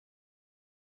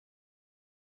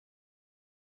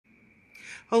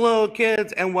Hello,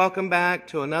 kids, and welcome back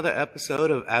to another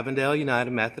episode of Avondale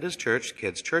United Methodist Church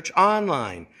Kids Church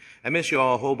Online. I miss you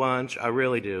all a whole bunch, I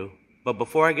really do. But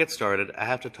before I get started, I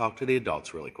have to talk to the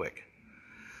adults really quick.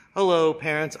 Hello,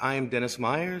 parents. I am Dennis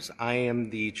Myers. I am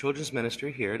the children's minister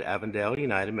here at Avondale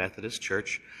United Methodist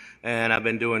Church, and I've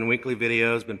been doing weekly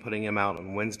videos, been putting them out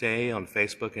on Wednesday on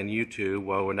Facebook and YouTube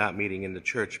while we're not meeting in the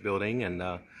church building.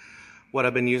 And what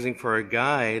I've been using for a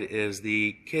guide is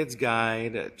the Kids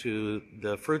Guide to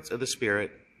the Fruits of the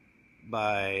Spirit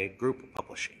by Group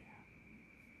Publishing.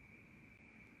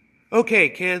 Okay,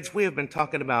 kids, we have been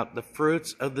talking about the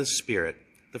fruits of the Spirit.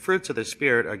 The fruits of the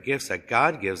Spirit are gifts that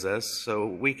God gives us so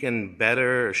we can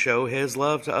better show His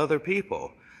love to other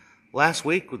people. Last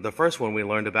week, the first one we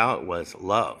learned about was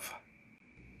love.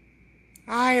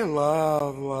 I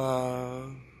love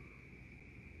love.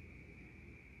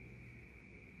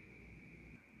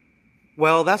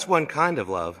 Well, that's one kind of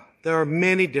love. There are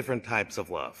many different types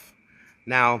of love.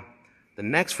 Now, the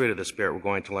next fruit of the Spirit we're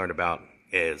going to learn about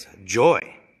is joy.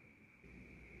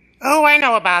 Oh, I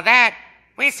know about that.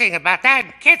 We sing about that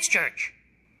in kids' church.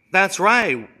 That's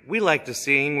right. We like to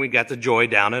sing, we got the joy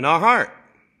down in our heart.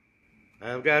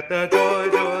 I've got the joy,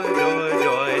 joy, joy,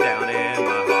 joy down in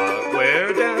my heart.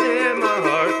 Where down in my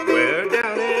heart? Where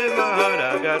down in my heart?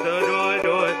 I've got the joy,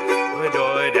 joy, joy,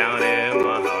 joy down in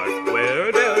my heart.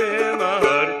 Where down in my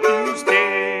heart to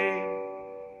stay?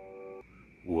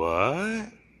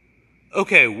 What?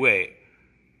 Okay, wait.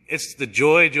 It's the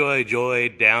joy, joy, joy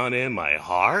down in my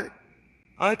heart?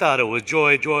 I thought it was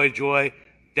joy, joy, joy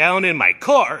down in my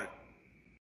cart.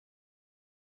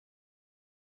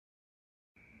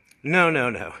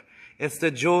 No. It's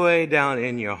the joy down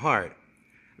in your heart.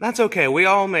 That's okay. We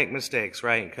all make mistakes,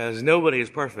 right? Because nobody is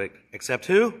perfect. Except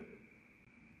who?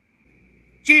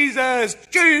 Jesus!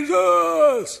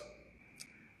 Jesus!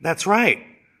 That's right.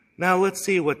 Now let's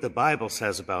see what the Bible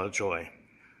says about joy.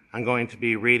 I'm going to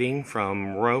be reading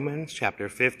from Romans chapter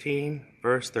 15,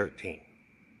 verse 13.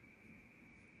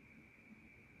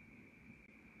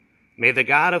 May the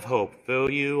God of hope fill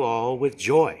you all with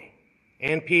joy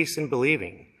and peace in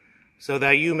believing, so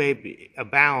that you may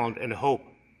abound in hope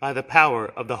by the power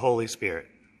of the Holy Spirit.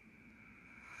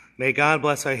 May God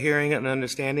bless our hearing and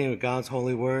understanding of God's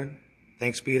holy word.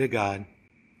 Thanks be to God.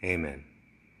 Amen.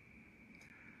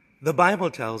 The Bible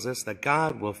tells us that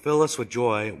God will fill us with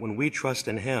joy when we trust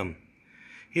in Him.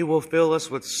 He will fill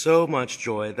us with so much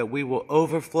joy that we will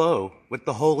overflow with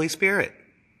the Holy Spirit.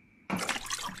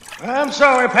 I'm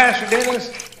sorry, Pastor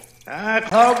Dennis. I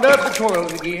clogged up the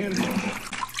toilet again.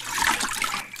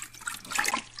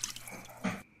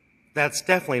 That's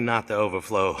definitely not the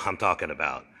overflow I'm talking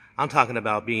about. I'm talking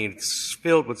about being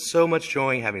filled with so much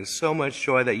joy, having so much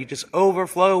joy that you just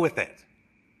overflow with it.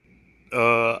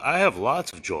 I have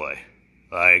lots of joy.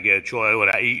 I get joy when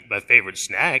I eat my favorite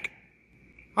snack.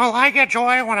 Well, I get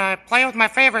joy when I play with my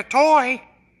favorite toy.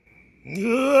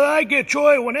 I get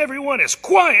joy when everyone is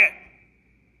quiet.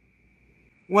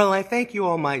 Well, I think you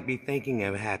all might be thinking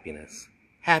of happiness.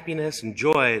 Happiness and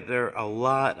joy, they're a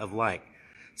lot alike.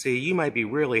 See, you might be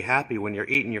really happy when you're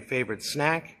eating your favorite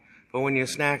snack, but when your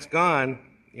snack's gone,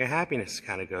 your happiness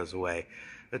kind of goes away.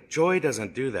 But joy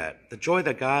doesn't do that. The joy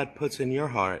that God puts in your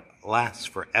heart lasts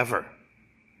forever.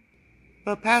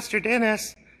 But Pastor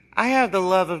Dennis, I have the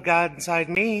love of God inside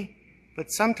me,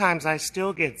 but sometimes I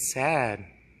still get sad.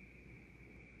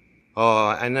 Oh,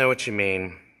 I know what you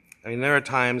mean. I mean, there are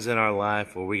times in our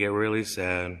life where we get really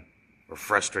sad, or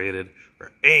frustrated,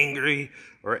 or angry,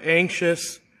 or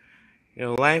anxious. You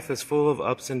know, life is full of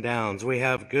ups and downs. We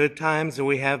have good times and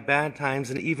we have bad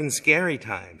times and even scary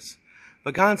times.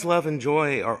 But God's love and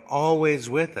joy are always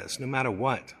with us, no matter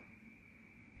what.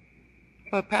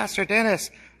 But Pastor Dennis,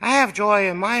 I have joy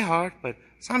in my heart, but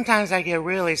sometimes I get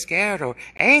really scared or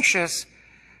anxious,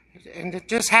 and it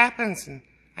just happens, and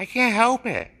I can't help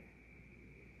it.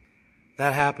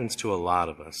 That happens to a lot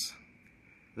of us.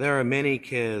 There are many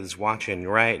kids watching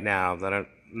right now that are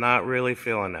not really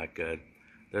feeling that good.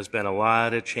 There's been a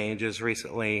lot of changes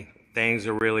recently. Things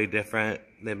are really different.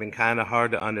 They've been kind of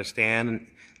hard to understand, and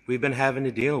we've been having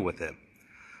to deal with it.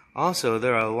 Also,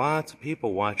 there are lots of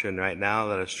people watching right now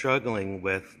that are struggling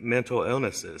with mental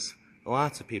illnesses.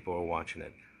 Lots of people are watching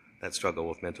it that struggle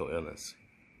with mental illness.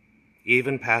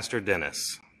 Even Pastor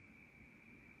Dennis.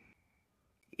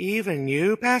 Even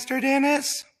you, Pastor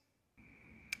Dennis?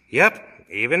 Yep,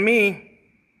 even me.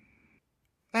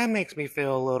 That makes me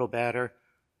feel a little better,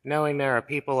 knowing there are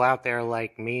people out there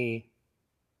like me.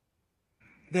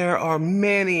 There are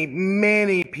many,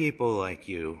 many people like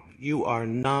you. You are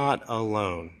not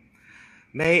alone.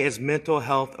 May is Mental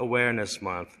Health Awareness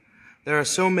Month. There are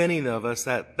so many of us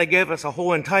that they give us a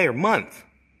whole entire month.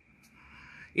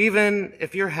 Even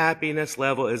if your happiness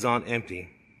level is on empty,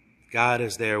 God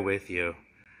is there with you.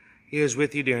 He is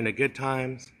with you during the good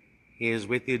times. He is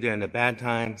with you during the bad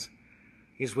times.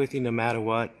 He's with you no matter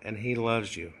what, and He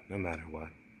loves you no matter what.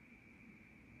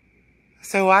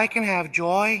 So I can have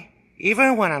joy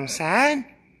even when I'm sad?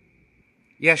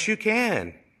 Yes, you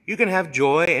can. You can have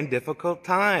joy in difficult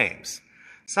times.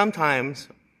 Sometimes,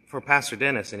 for Pastor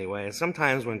Dennis anyway,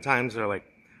 sometimes when times are like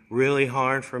really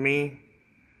hard for me,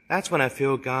 that's when I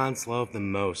feel God's love the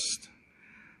most.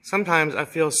 Sometimes I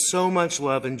feel so much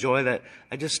love and joy that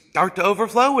I just start to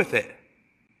overflow with it.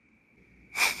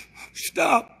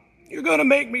 Stop. You're going to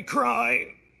make me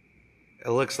cry. It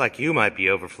looks like you might be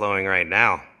overflowing right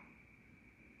now.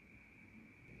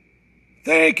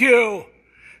 Thank you.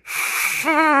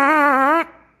 Ugh.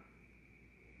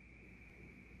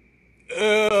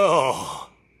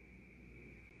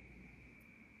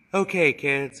 Okay,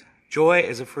 kids. Joy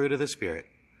is a fruit of the Spirit.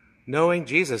 Knowing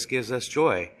Jesus gives us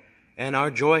joy, and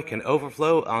our joy can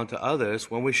overflow onto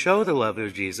others when we show the love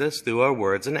of Jesus through our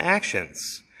words and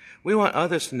actions. We want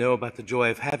others to know about the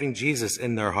joy of having Jesus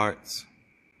in their hearts.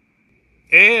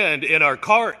 And in our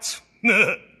carts.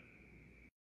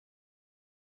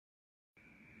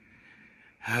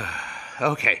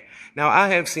 Okay, now I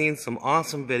have seen some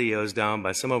awesome videos done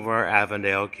by some of our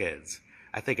Avondale kids.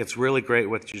 I think it's really great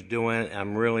what you're doing, and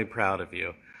I'm really proud of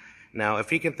you. Now,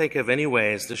 if you can think of any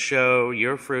ways to show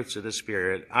your fruits of the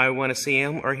Spirit, I want to see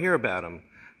them or hear about them.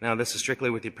 Now, this is strictly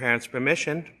with your parents'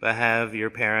 permission, but have your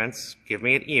parents give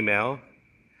me an email.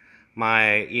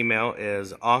 My email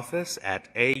is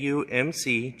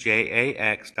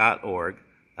office@aumcjax.org.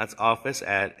 That's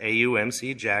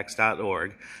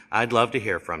office@aumcjax.org. I'd love to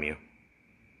hear from you.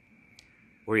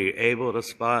 Were you able to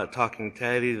spot Talking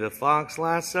Teddy the Fox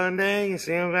last Sunday? You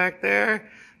see him back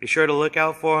there? Be sure to look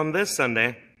out for him this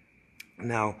Sunday.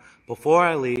 Now, before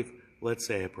I leave, let's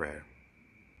say a prayer.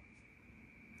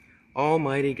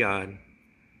 Almighty God,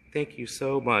 thank you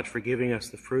so much for giving us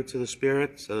the fruits of the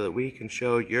Spirit so that we can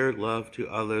show your love to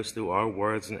others through our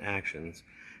words and actions.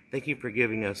 Thank you for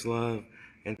giving us love,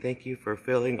 and thank you for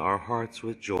filling our hearts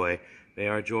with joy. May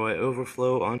our joy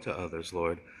overflow onto others,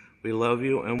 Lord. We love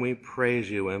you and we praise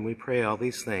you, and we pray all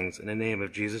these things in the name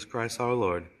of Jesus Christ our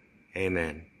Lord.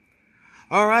 Amen.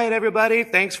 All right, everybody,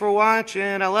 thanks for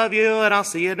watching. I love you, and I'll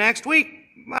see you next week.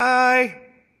 Bye.